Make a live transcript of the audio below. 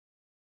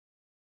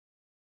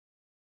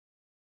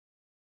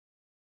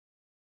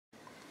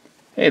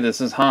Hey,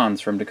 this is Hans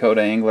from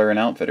Dakota Angler and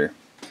Outfitter.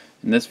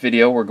 In this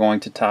video we're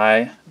going to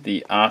tie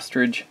the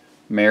Ostrich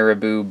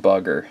Marabou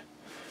bugger.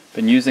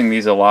 Been using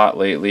these a lot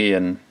lately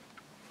and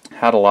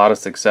had a lot of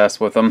success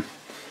with them,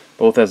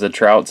 both as a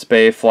trout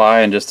spay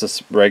fly and just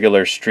a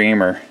regular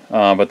streamer.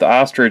 But the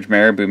Ostrich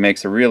Marabou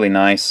makes a really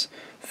nice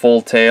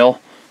full tail,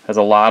 has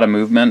a lot of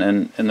movement,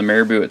 and the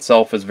marabou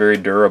itself is very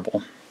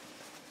durable.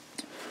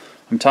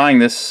 I'm tying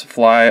this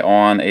fly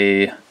on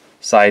a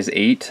size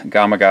 8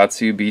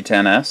 Gamakatsu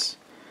B10S.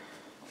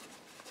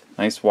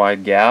 Nice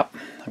wide gap.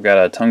 I've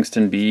got a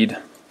tungsten bead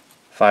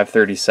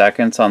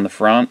 5/32 on the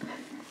front. You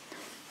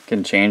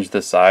can change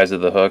the size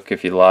of the hook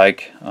if you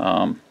like.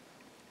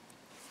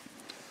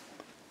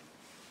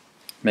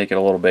 Make it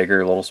a little bigger,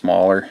 a little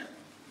smaller.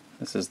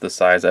 This is the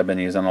size I've been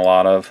using a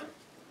lot of.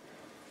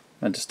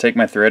 I just take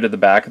my thread to the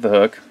back of the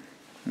hook.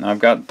 Now I've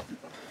got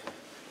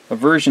a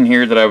version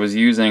here that I was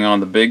using on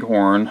the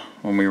Bighorn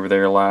when we were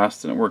there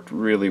last, and it worked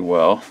really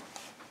well.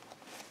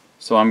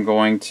 So I'm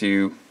going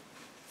to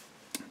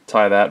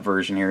tie that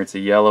version here. It's a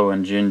yellow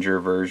and ginger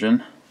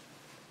version.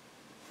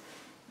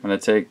 I'm going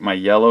to take my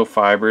yellow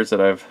fibers that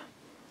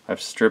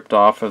I've stripped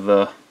off of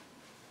the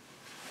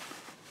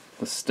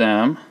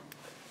stem,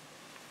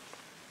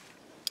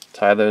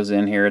 tie those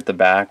in here at the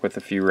back with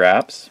a few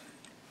wraps.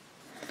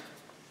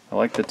 I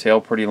like the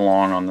tail pretty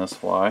long on this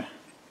fly.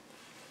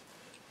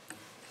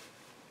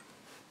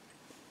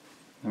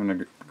 I'm going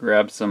to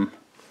grab some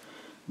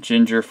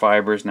ginger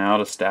fibers now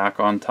to stack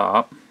on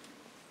top.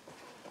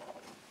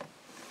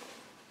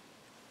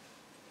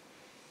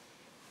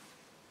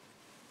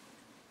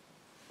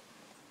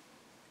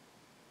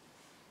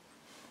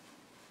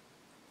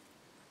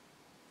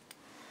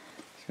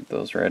 Get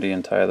those ready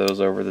and tie those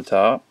over the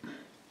top.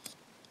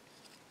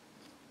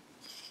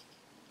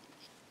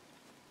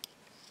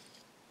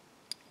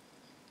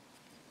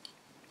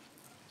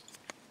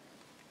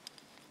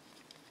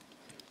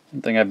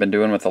 One thing I've been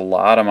doing with a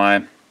lot of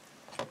my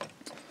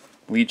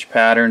leech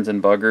patterns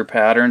and bugger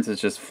patterns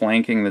is just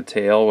flanking the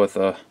tail with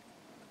a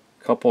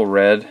couple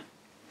red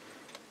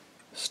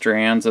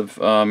strands of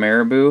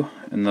marabou.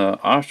 And the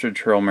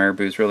ostrich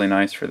marabou is really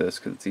nice for this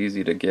because it's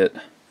easy to get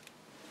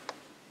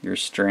your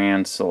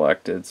strands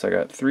selected. So I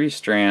got 3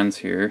 strands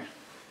here.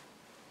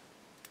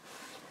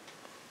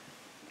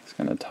 Just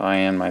going to tie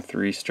in my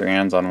 3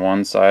 strands on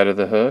one side of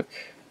the hook.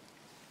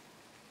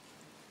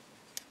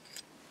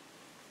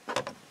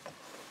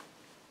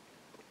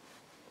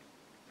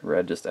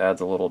 Red just adds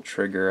a little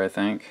trigger, I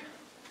think.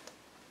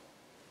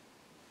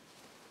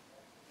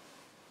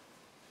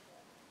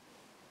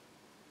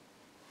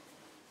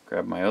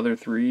 Grab my other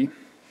 3.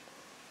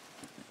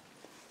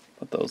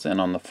 Put those in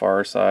on the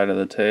far side of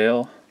the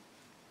tail.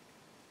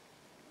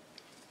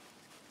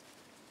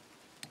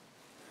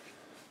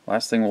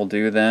 Last thing we'll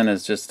do then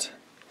is just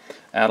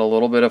add a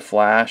little bit of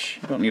flash.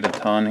 You don't need a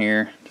ton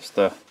here, just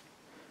a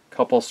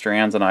couple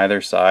strands on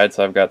either side.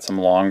 So I've got some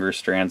longer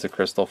strands of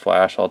crystal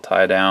flash I'll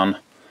tie down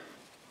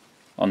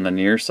on the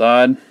near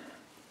side,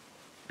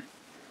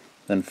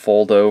 then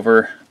fold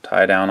over,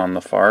 tie down on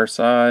the far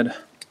side,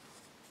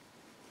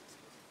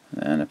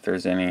 and if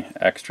there's any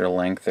extra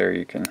length there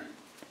you can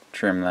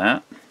trim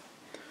that.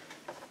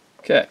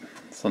 Okay,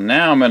 so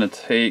now I'm going to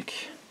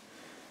take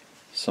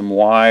some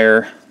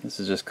wire. This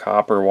is just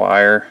copper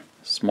wire,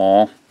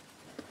 small.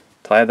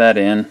 Tie that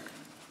in.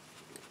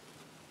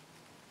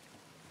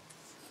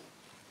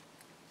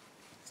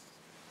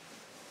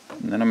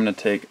 And then I'm going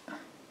to take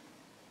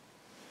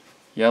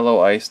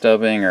yellow ice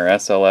dubbing or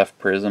SLF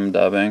prism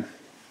dubbing.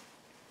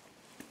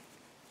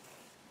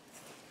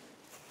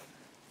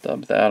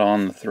 Dub that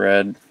on the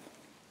thread.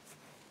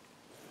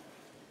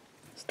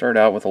 Start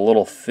out with a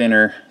little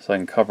thinner so I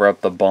can cover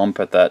up the bump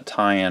at that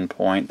tie-in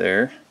point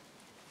there.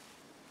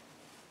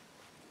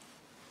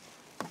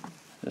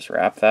 Just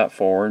wrap that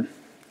forward.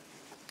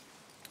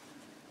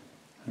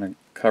 I'm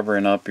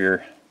covering up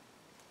your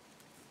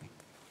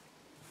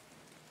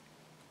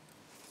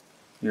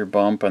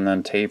bump and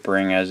then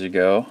tapering as you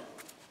go.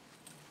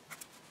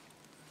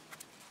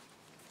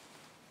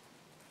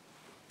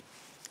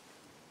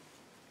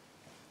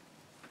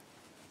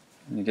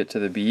 When you get to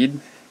the bead,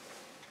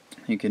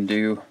 you can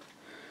do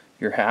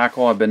your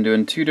hackle. I've been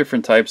doing 2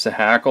 different types of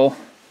hackle.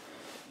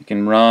 You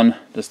can run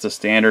just a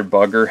standard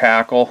bugger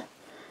hackle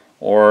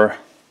or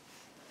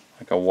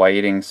like a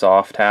whiting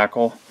soft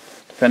hackle.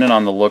 Depending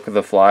on the look of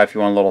the fly, if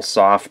you want a little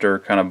softer,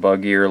 kind of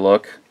buggier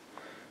look,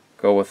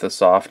 go with the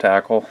soft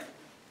hackle.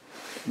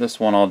 This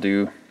one I'll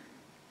do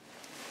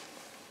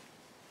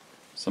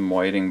some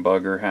whiting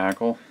bugger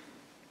hackle.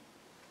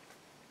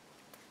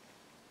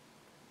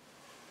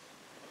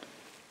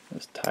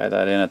 Just tie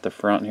that in at the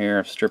front here.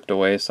 I've stripped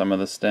away some of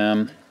the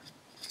stem.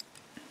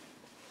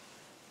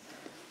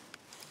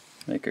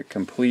 Make a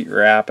complete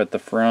wrap at the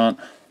front.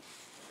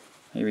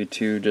 Maybe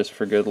 2 just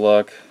for good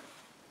luck.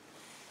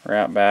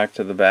 Wrap back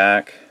to the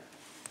back.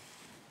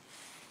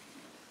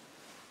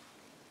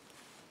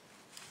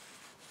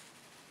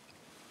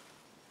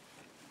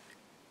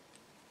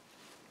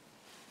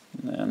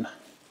 And then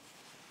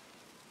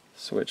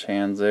switch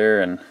hands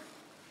there and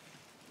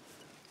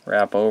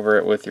Wrap over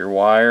it with your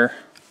wire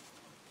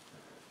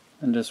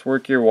and just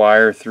work your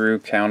wire through,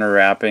 counter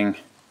wrapping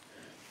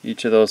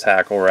each of those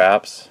hackle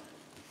wraps.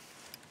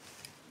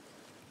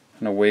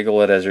 Kind of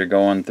wiggle it as you're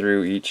going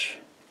through each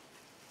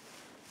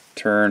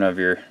turn of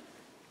your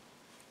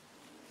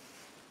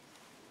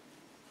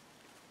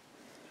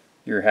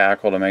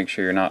hackle to make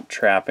sure you're not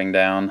trapping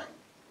down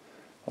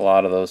a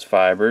lot of those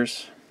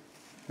fibers.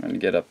 And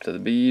get up to the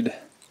bead,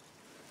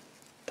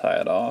 tie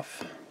it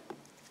off.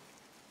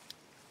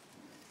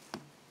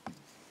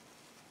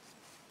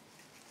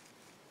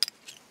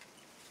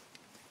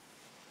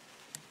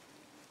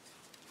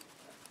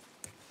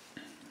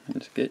 And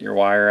just get your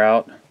wire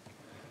out.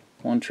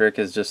 One trick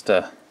is just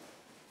to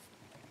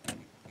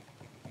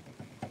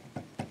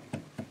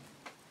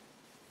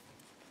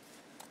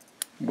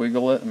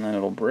wiggle it and then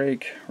it'll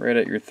break right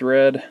at your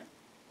thread.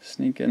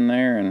 Sneak in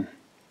there and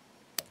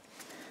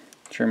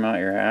trim out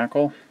your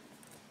hackle.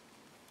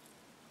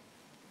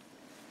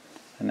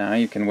 And now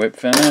you can whip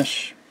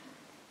finish.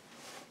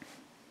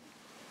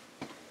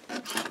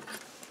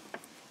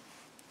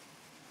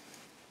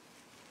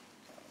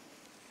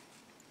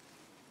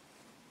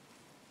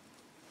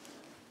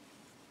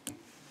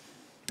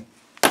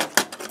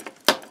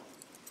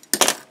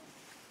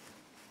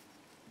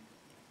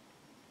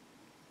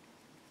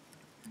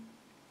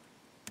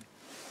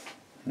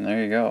 And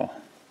there you go.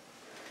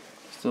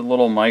 Just a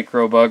little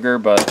micro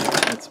bugger, but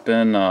it's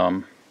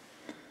been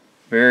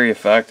very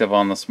effective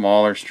on the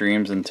smaller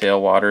streams and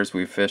tailwaters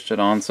we've fished it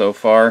on so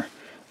far.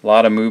 A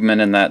lot of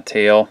movement in that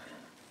tail.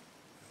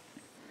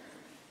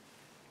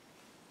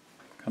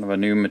 Kind of a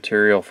new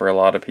material for a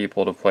lot of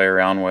people to play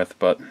around with,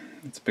 but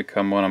it's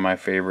become one of my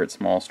favorite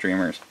small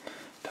streamers.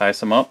 Tie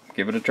some up,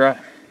 give it a try.